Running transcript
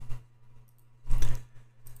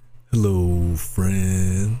Hello,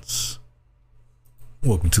 friends.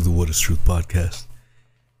 Welcome to the What is Truth podcast.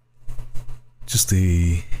 Just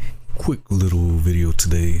a quick little video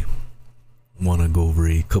today. Want to go over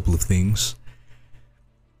a couple of things.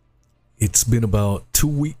 It's been about 2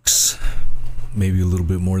 weeks, maybe a little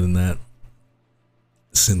bit more than that,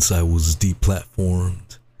 since I was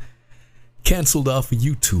deplatformed, canceled off of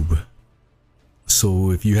YouTube.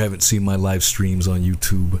 So if you haven't seen my live streams on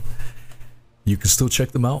YouTube, you can still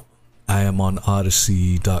check them out. I am on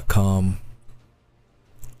Odyssey.com.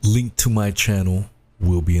 Link to my channel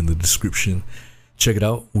will be in the description. Check it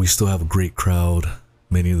out. We still have a great crowd.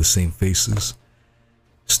 Many of the same faces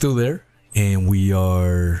still there. And we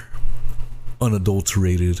are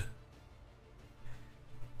unadulterated,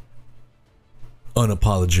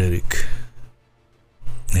 unapologetic,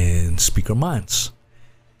 and speak our minds.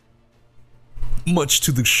 Much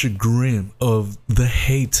to the chagrin of the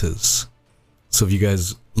haters. So if you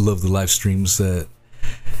guys love the live streams that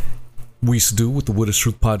we used to do with the What is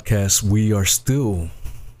Truth podcast, we are still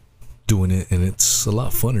doing it, and it's a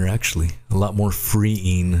lot funner, actually. A lot more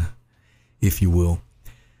freeing, if you will.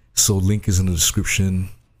 So link is in the description,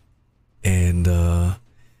 and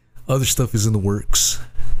other stuff is in the works.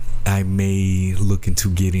 I may look into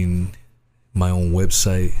getting my own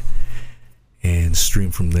website and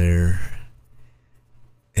stream from there.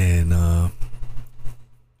 And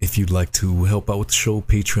if you'd like to help out with the show,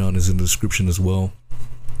 Patreon is in the description as well.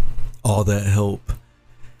 All that help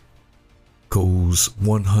goes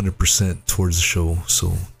 100% towards the show. So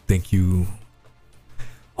thank you,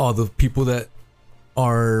 all the people that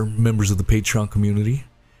are members of the Patreon community.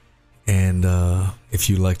 And if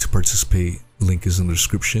you'd like to participate, link is in the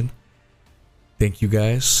description. Thank you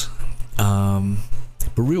guys. But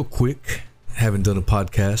real quick, haven't done a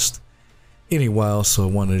podcast in a while, so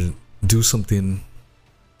I wanted to do something,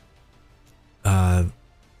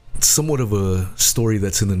 somewhat of a story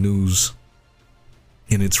that's in the news,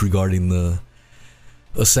 and it's regarding the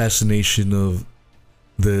assassination of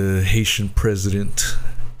the Haitian president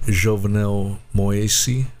Jovenel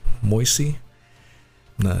Moïse. I'm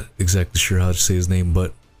not exactly sure how to say his name,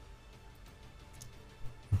 but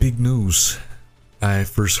big news. I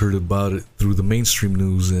first heard about it through the mainstream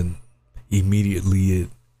news, and immediately it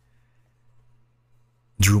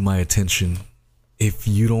drew my attention. If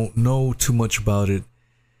you don't know too much about it,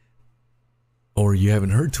 or you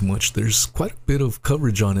haven't heard too much, there's quite a bit of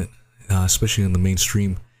coverage on it, especially in the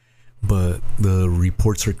mainstream, but the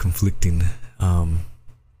reports are conflicting.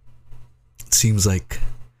 It seems like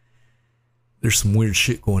there's some weird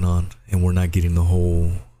shit going on, and we're not getting the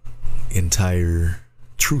whole entire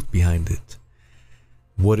truth behind it.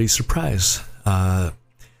 What a surprise. I'm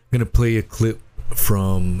gonna play a clip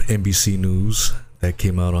from NBC News that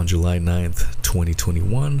came out on July 9th,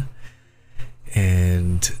 2021.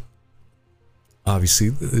 And obviously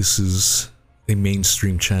this is a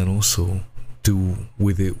mainstream channel, so do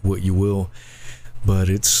with it what you will. But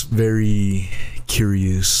it's very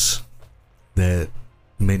curious that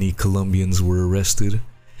many Colombians were arrested.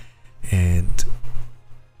 And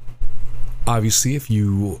obviously, if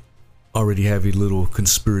you already have a little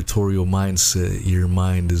conspiratorial mindset, your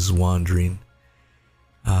mind is wandering.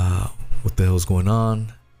 What the hell's going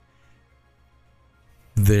on?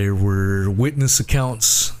 There were witness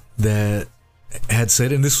accounts that had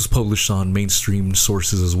said, and this was published on mainstream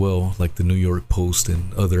sources as well, like the New York Post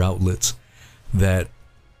and other outlets, that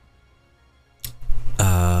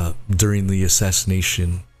during the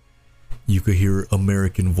assassination, you could hear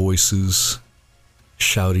American voices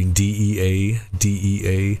shouting DEA,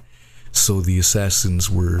 DEA. So the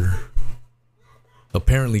assassins were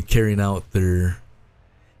apparently carrying out their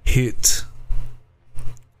hit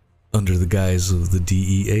under the guise of the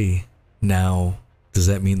DEA. Now, does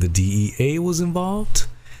that mean the DEA was involved?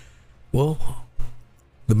 Well,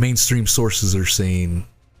 the mainstream sources are saying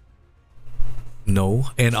no,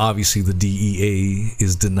 and obviously the DEA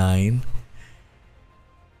is denying.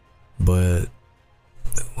 But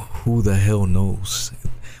who the hell knows?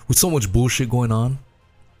 With so much bullshit going on,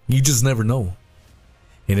 you just never know.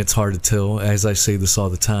 And it's hard to tell. As I say this all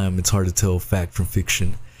the time, it's hard to tell fact from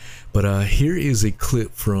fiction. But here is a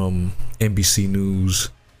clip from NBC News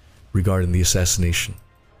regarding the assassination.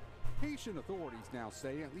 Haitian authorities now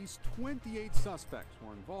say at least 28 suspects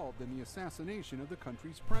were involved in the assassination of the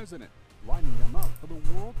country's president, lining them up for the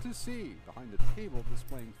world to see behind a table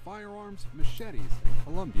displaying firearms, machetes, and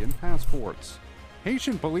Colombian passports.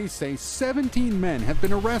 Haitian police say 17 men have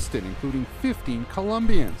been arrested, including 15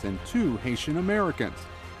 Colombians and 2 Haitian Americans.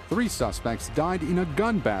 3 suspects died in a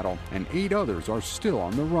gun battle, and 8 others are still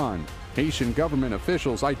on the run. Haitian government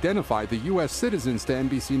officials identified the U.S. citizens to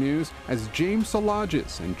NBC News as James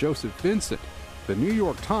Salages and Joseph Vincent. The New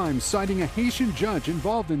York Times, citing a Haitian judge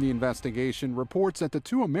involved in the investigation, reports that the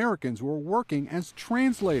 2 Americans were working as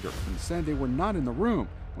translators and said they were not in the room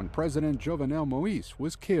when President Jovenel Moïse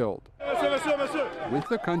was killed. With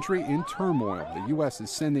the country in turmoil, the U.S.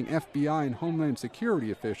 is sending FBI and Homeland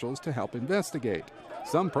Security officials to help investigate.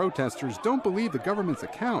 Some protesters don't believe the government's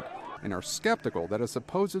account and are skeptical that a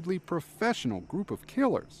supposedly professional group of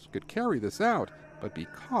killers could carry this out but be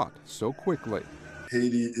caught so quickly.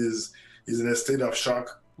 Haiti is in a state of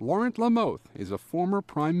shock. Laurent Lamothe is a former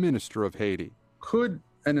prime minister of Haiti. Could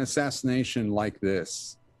an assassination like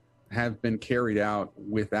this have been carried out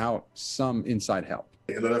without some inside help?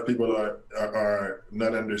 A lot of people are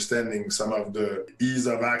not understanding some of the ease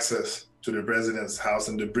of access to the president's house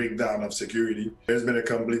and the breakdown of security. There's been a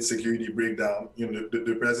complete security breakdown in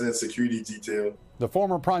the president's security detail. The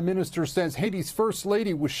former prime minister says Haiti's first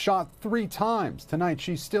lady was shot 3 times. Tonight,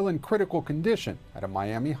 she's still in critical condition at a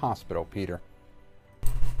Miami hospital, Peter.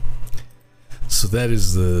 So that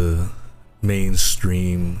is the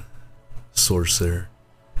mainstream source there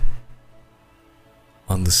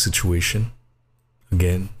on the situation.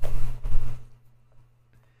 Again,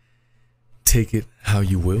 take it how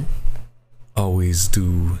you will. Always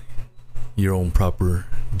do your own proper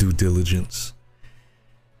due diligence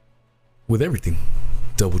with everything.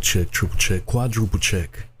 Double check, triple check, quadruple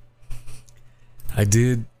check. I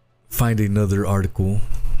did find another article.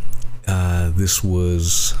 This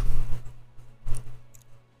was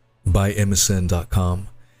by MSN.com.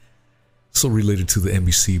 So related to the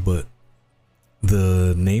NBC, but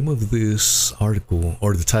the name of this article,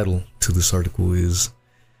 or the title to this article, is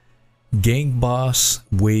Gang Boss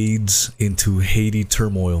Wades into Haiti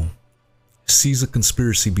Turmoil, Sees a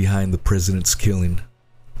Conspiracy Behind the President's Killing.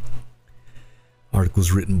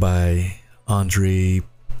 Articles written by Andre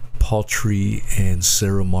Paltry and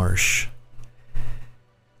Sarah Marsh.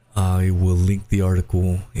 I will link the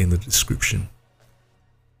article in the description.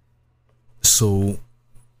 So,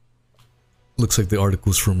 looks like the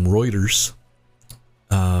article's from Reuters,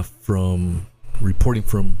 reporting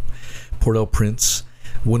from Port-au-Prince.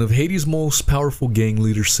 One of Haiti's most powerful gang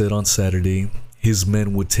leaders said on Saturday his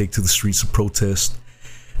men would take to the streets to protest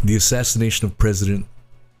the assassination of President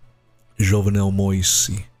Jovenel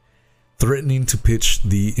Moïse, threatening to pitch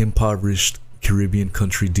the impoverished Caribbean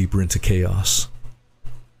country deeper into chaos.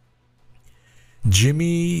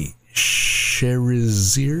 Jimmy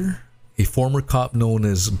Cherizier, a former cop known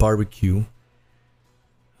as Barbecue,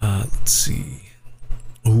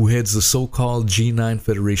 who heads the so-called G9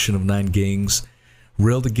 Federation of 9 gangs,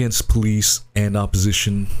 railed against police and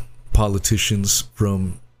opposition politicians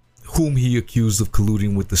from whom he accused of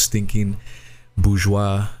colluding with the stinking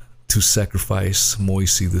bourgeois to sacrifice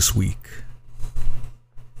Moïse this week.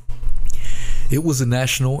 It was a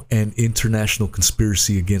national and international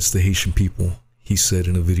conspiracy against the Haitian people, he said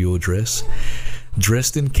in a video address,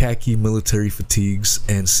 dressed in khaki military fatigues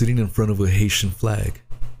and sitting in front of a Haitian flag.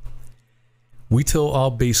 We tell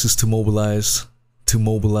all bases to mobilize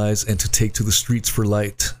and to take to the streets for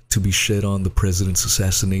light to be shed on the president's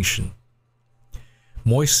assassination.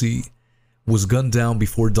 Moïse was gunned down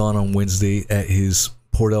before dawn on Wednesday at his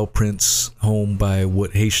Port-au-Prince home by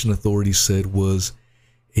what Haitian authorities said was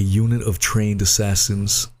a unit of trained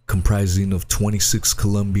assassins comprising of 26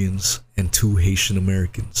 Colombians and 2 Haitian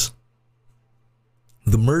Americans.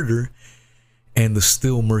 The murder and the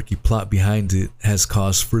still murky plot behind it has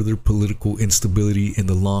caused further political instability in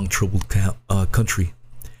the long troubled country,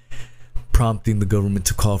 prompting the government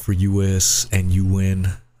to call for U.S. and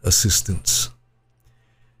UN assistance.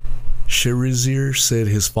 Cherizier said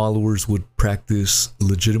his followers would practice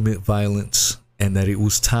legitimate violence and that it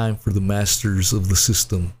was time for the masters of the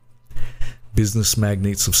system, business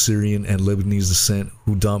magnates of Syrian and Lebanese descent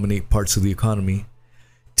who dominate parts of the economy,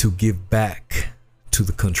 to give back to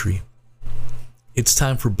the country. It's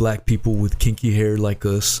time for black people with kinky hair like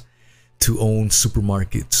us to own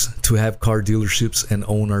supermarkets, to have car dealerships and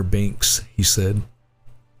own our banks, he said.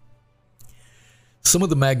 Some of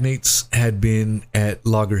the magnates had been at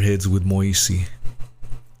loggerheads with Moïse.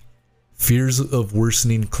 Fears of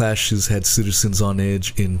worsening clashes had citizens on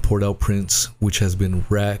edge in Port-au-Prince, which has been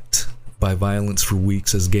racked by violence for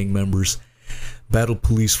weeks as gang members battle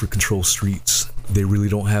police for control streets. They really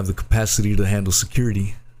don't have the capacity to handle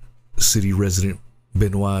security, city resident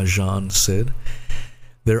Benoit Jean said.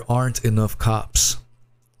 There aren't enough cops.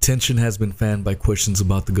 Tension has been fanned by questions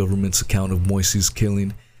about the government's account of Moïse's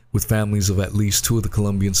killing, with families of at least 2 of the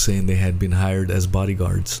Colombians saying they had been hired as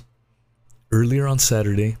bodyguards. earlier on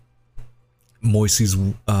Saturday, Moise's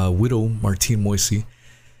widow, Martine Moise,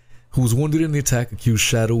 who was wounded in the attack, accused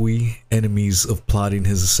shadowy enemies of plotting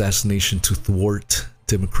his assassination to thwart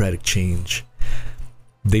democratic change.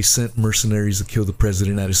 They sent mercenaries to kill the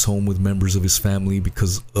president at his home with members of his family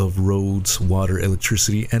because of roads, water,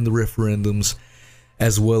 electricity, and the referendums,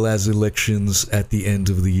 as well as elections at the end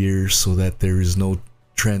of the year, so that there is no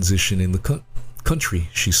transition in the country,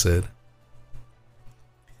 she said.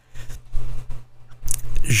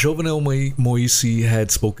 Jovenel Moise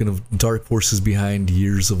had spoken of dark forces behind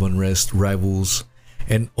years of unrest, rivals,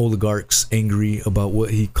 and oligarchs angry about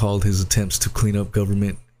what he called his attempts to clean up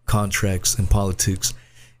government, contracts, and politics,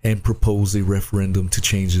 and proposed a referendum to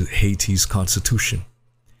change Haiti's constitution.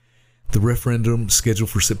 The referendum, scheduled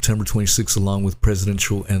for September 26, along with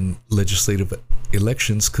presidential and legislative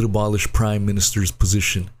elections, could abolish Prime Minister's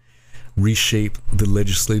position, reshape the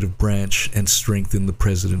legislative branch, and strengthen the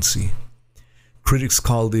presidency. Critics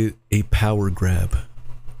called it a power grab.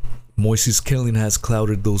 Moise's killing has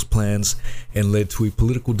clouded those plans and led to a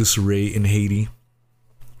political disarray in Haiti,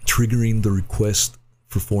 triggering the request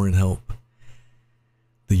for foreign help.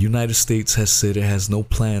 The United States has said it has no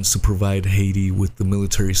plans to provide Haiti with the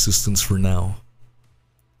military assistance for now.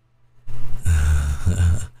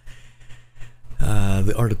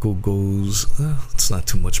 The article goes, it's not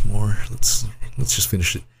too much more. Let's just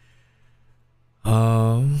finish it.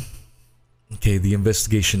 Okay, the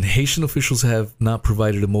investigation. Haitian officials have not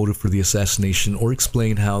provided a motive for the assassination or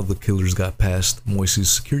explained how the killers got past Moise's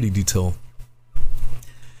security detail.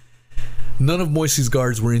 None of Moise's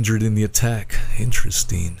guards were injured in the attack.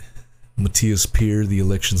 Interesting. Matthias Pierre, the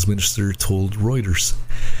elections minister, told Reuters.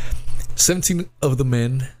 17 of the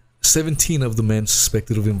men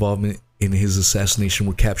suspected of involvement in his assassination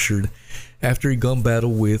were captured after a gun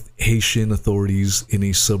battle with Haitian authorities in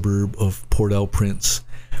a suburb of Port-au-Prince,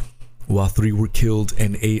 while 3 were killed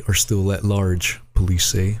and 8 are still at large, police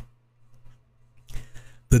say.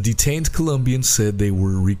 The detained Colombians said they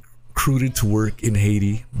were recruited to work in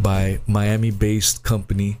Haiti by Miami-based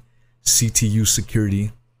company CTU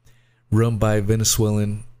Security, run by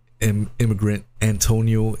Venezuelan immigrant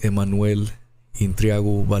Antonio Emanuel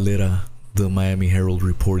Intriago Valera, the Miami Herald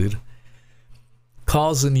reported.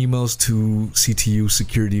 Calls and emails to CTU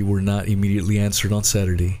Security were not immediately answered on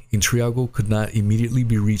Saturday. Intriago could not immediately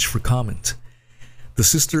be reached for comment. The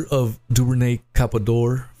sister of Duvernay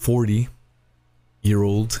Capador,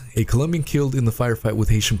 40-year-old, a Colombian killed in the firefight with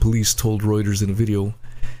Haitian police, told Reuters in a video.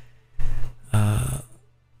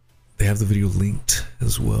 They have the video linked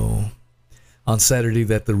as well. On Saturday,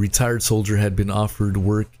 that the retired soldier had been offered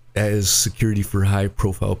work as security for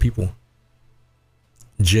high-profile people.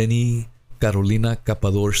 Jenny Carolina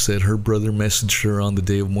Capador said her brother messaged her on the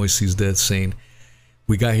day of Moise's death saying,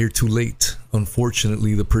 "We got here too late.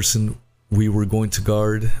 Unfortunately, the person we were going to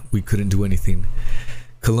guard, we couldn't do anything."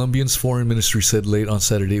 Colombia's foreign ministry said late on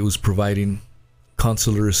Saturday it was providing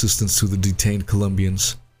consular assistance to the detained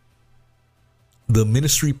Colombians. The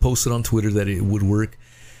ministry posted on Twitter that it would work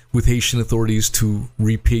with Haitian authorities to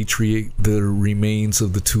repatriate the remains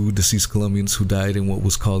of the 2 deceased Colombians who died in what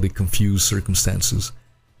was called a confused circumstances.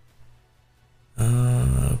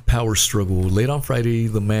 Power struggle. Late on Friday,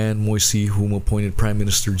 the man Moise, whom appointed prime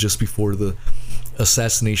minister just before the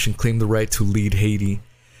assassination, claimed the right to lead Haiti,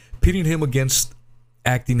 pitting him against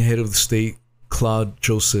acting head of the state Claude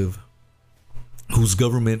Joseph, whose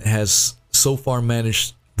government has so far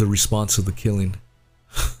managed the response to the killing.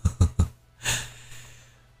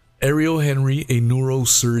 Ariel Henry, a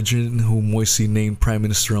neurosurgeon whom Moise named prime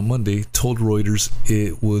minister on Monday, told Reuters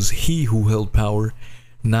it was he who held power,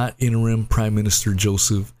 not interim Prime Minister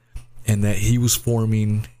Joseph, and that he was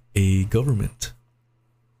forming a government.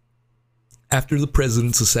 After the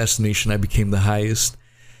president's assassination, I became the highest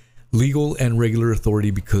legal and regular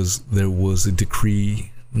authority because there was a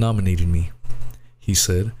decree nominating me, he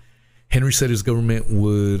said. Henry said his government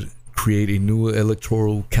would create a new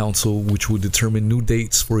electoral council which would determine new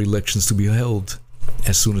dates for elections to be held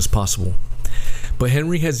as soon as possible. But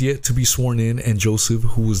Henry has yet to be sworn in, and Joseph,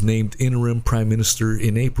 who was named interim prime minister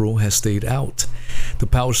in April, has stayed out. The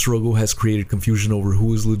power struggle has created confusion over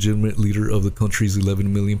who is legitimate leader of the country's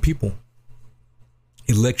 11 million people.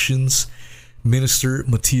 Elections Minister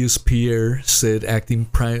Matthias Pierre said acting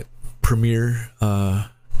Premier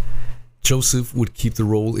Joseph would keep the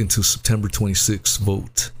role until September 26th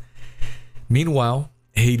vote. Meanwhile,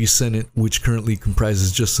 Haiti's Senate, which currently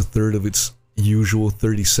comprises just a third of its usual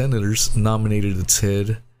 30 senators, nominated its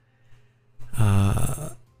head,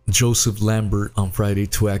 Joseph Lambert, on Friday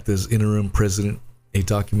to act as interim president, a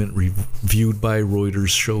document reviewed by Reuters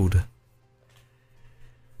showed.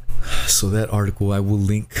 So that article, I will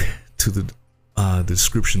link to the the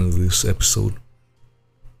description of this episode.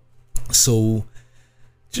 So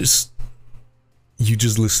you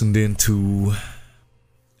just listened into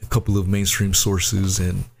a couple of mainstream sources,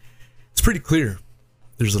 and it's pretty clear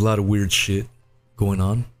there's a lot of weird shit going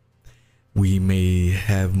on. We may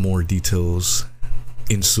have more details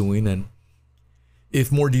ensuing, and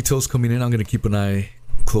if more details coming in, I'm going to keep an eye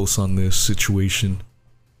close on this situation.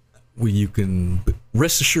 You can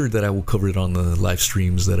rest assured that I will cover it on the live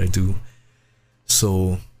streams that I do.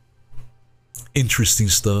 So, interesting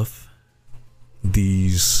stuff.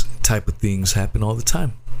 These type of things happen all the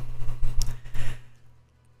time.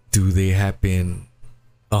 Do they happen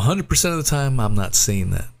 100% of the time? I'm not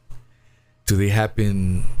saying that. Do they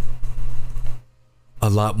happen a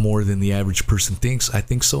lot more than the average person thinks? I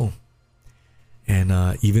think so.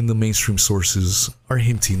 And even the mainstream sources are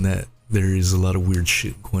hinting that there is a lot of weird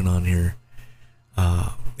shit going on here.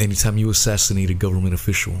 Anytime you assassinate a government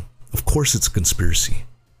official, of course it's a conspiracy.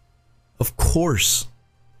 Of course.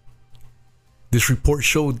 This report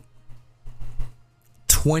showed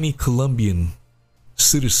 20 Colombian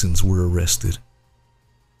citizens were arrested.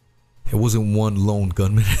 It wasn't one lone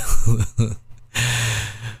gunman.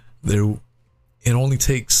 It only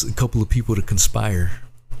takes a couple of people to conspire.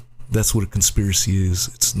 That's what a conspiracy is.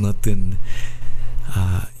 It's nothing,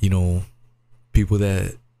 people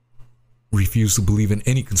that refuse to believe in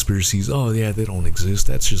any conspiracies. Oh, yeah, they don't exist.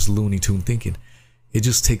 That's just Looney Tune thinking. It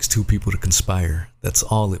just takes two people to conspire. That's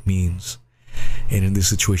all it means. And in this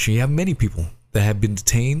situation, you have many people that have been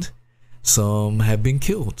detained. Some have been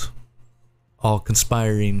killed. All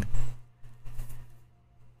conspiring,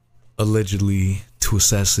 allegedly, to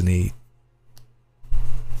assassinate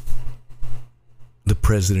the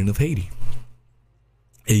president of Haiti.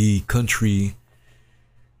 A country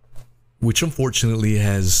which unfortunately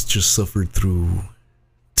has just suffered through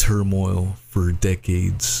turmoil for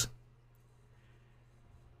decades.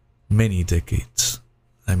 Many decades.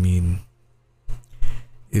 I mean,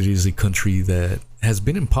 it is a country that has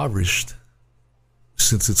been impoverished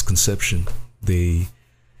since its conception. They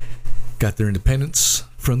got their independence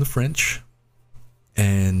from the French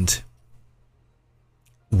and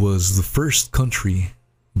was the first country,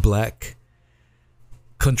 black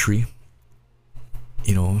country,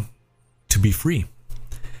 to be free.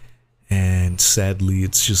 And sadly,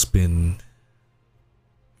 it's been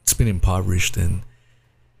impoverished, and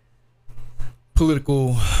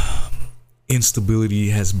political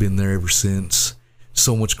instability has been there ever since.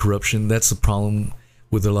 So much corruption. That's the problem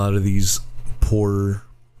with a lot of these poor,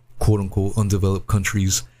 quote unquote, undeveloped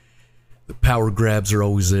countries. The power grabs are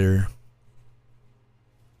always there.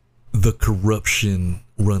 The corruption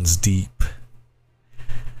runs deep.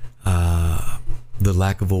 The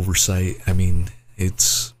lack of oversight. I mean,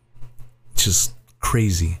 it's just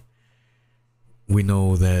crazy. We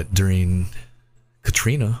know that during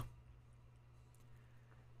Katrina,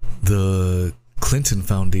 the Clinton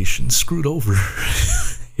Foundation screwed over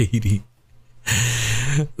Haiti.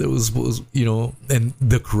 There was, and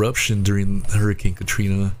the corruption during Hurricane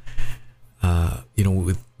Katrina,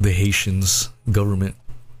 with the Haitians government,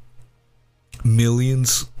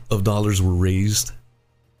 millions of dollars were raised,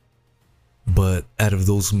 but out of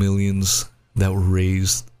those millions that were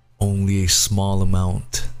raised, only a small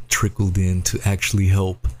amount trickled in to actually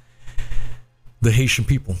help the Haitian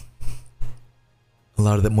people. A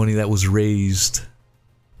lot of that money that was raised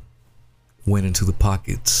went into the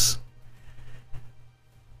pockets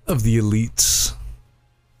of the elites,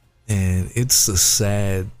 and it's a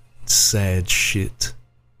sad shit.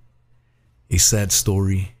 A sad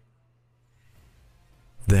story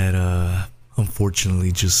that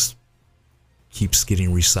unfortunately just keeps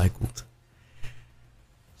getting recycled.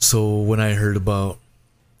 So when I heard about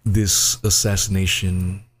this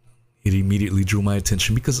assassination, it immediately drew my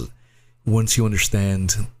attention, because once you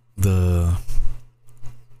understand a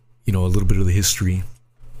little bit of the history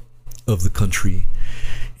of the country,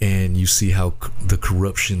 and you see how the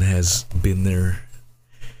corruption has been there,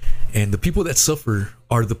 and the people that suffer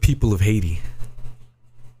are the people of Haiti.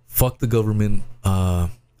 Fuck the government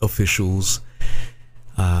officials,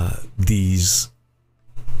 these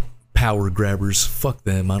power grabbers. Fuck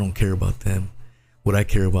them. I don't care about them. What I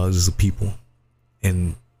care about is the people.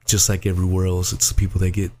 And just like everywhere else, it's the people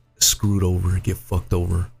that get screwed over, get fucked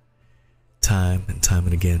over time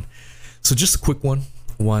and again. So just a quick one.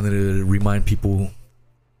 Wanted to remind people,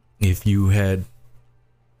 if you had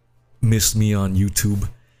missed me on YouTube,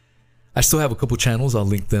 I still have a couple channels. I'll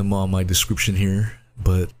link them on my description here,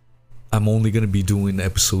 but I'm only going to be doing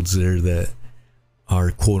episodes there that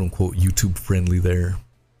are quote unquote YouTube friendly there.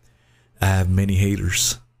 I have many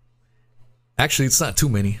haters. Actually, it's not too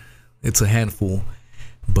many. It's a handful,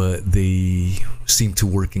 but they seem to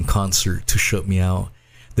work in concert to shut me out.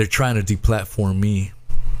 They're trying to deplatform me,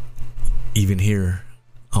 even here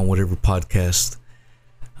on whatever podcast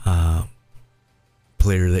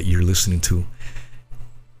player that you're listening to.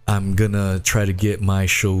 I'm gonna try to get my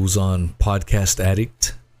shows on Podcast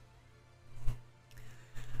Addict.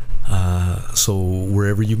 So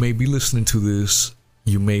wherever you may be listening to this,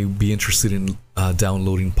 you may be interested in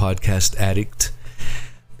downloading Podcast Addict.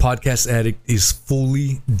 Podcast Addict is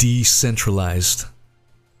fully decentralized,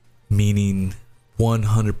 meaning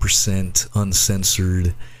 100%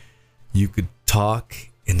 uncensored. You could talk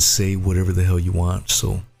and say whatever the hell you want.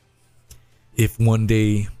 So if one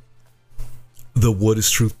day the What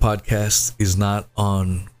is Truth podcast is not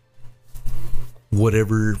on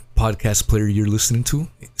whatever podcast player you're listening to,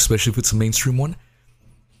 especially if it's a mainstream one,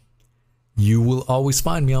 you will always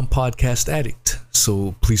find me on Podcast Addict.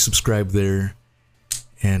 So please subscribe there,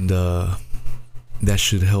 and that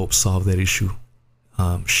should help solve that issue.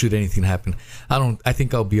 Should anything happen, I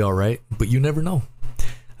think I'll be all right, but you never know.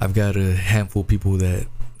 I've got a handful of people that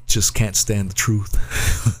just can't stand the truth.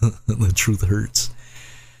 The truth hurts,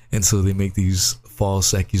 and so they make these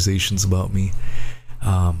false accusations about me.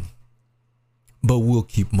 But we'll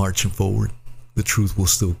keep marching forward. The truth will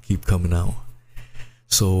still keep coming out.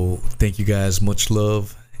 So thank you guys. Much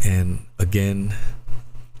love. And again,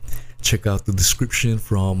 check out the description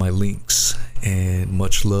for all my links. And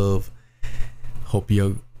much love. Hope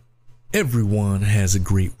everyone has a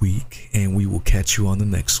great week. And we will catch you on the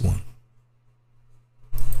next one.